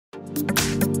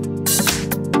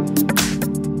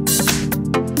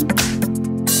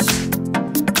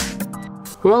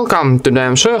Welcome, today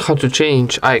I'm showing how to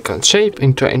change icon shape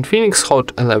into INFINIX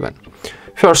HOT 11.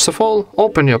 First of all,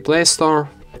 open your Play Store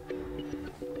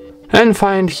and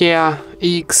find here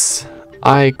X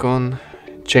icon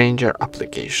changer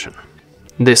application.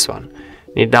 This one.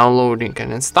 Need downloading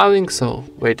and installing, so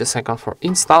wait a second for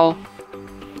install.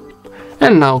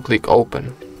 And now click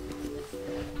open.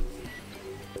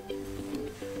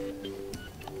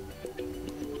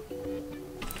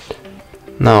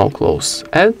 Now close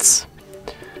ads.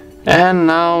 And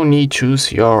now need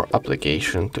choose your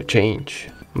application to change.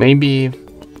 Maybe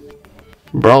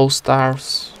Brawl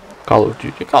Stars, Call of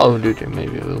Duty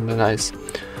maybe will be nice.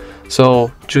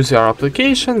 So choose your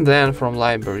application, then from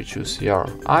library choose your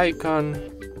icon.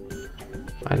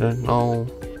 I don't know,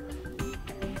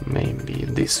 maybe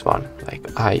this one, like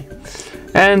I.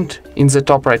 And in the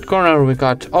top right corner we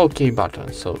got OK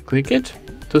button, so click it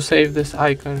to save this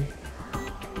icon.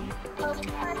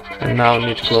 And now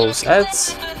need close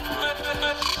ads.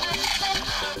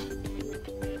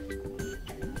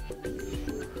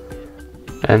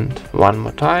 And one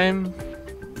more time.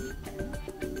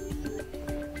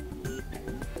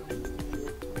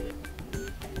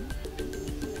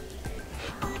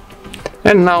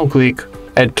 And now click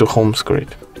add to home screen.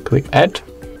 Click add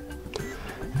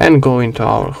and go into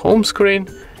our home screen,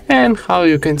 and how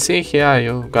you can see here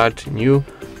you've got new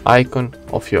icon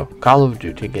of your Call of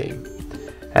Duty game.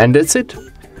 And that's it.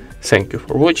 Thank you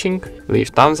for watching, leave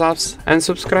thumbs ups and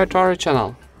subscribe to our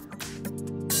channel.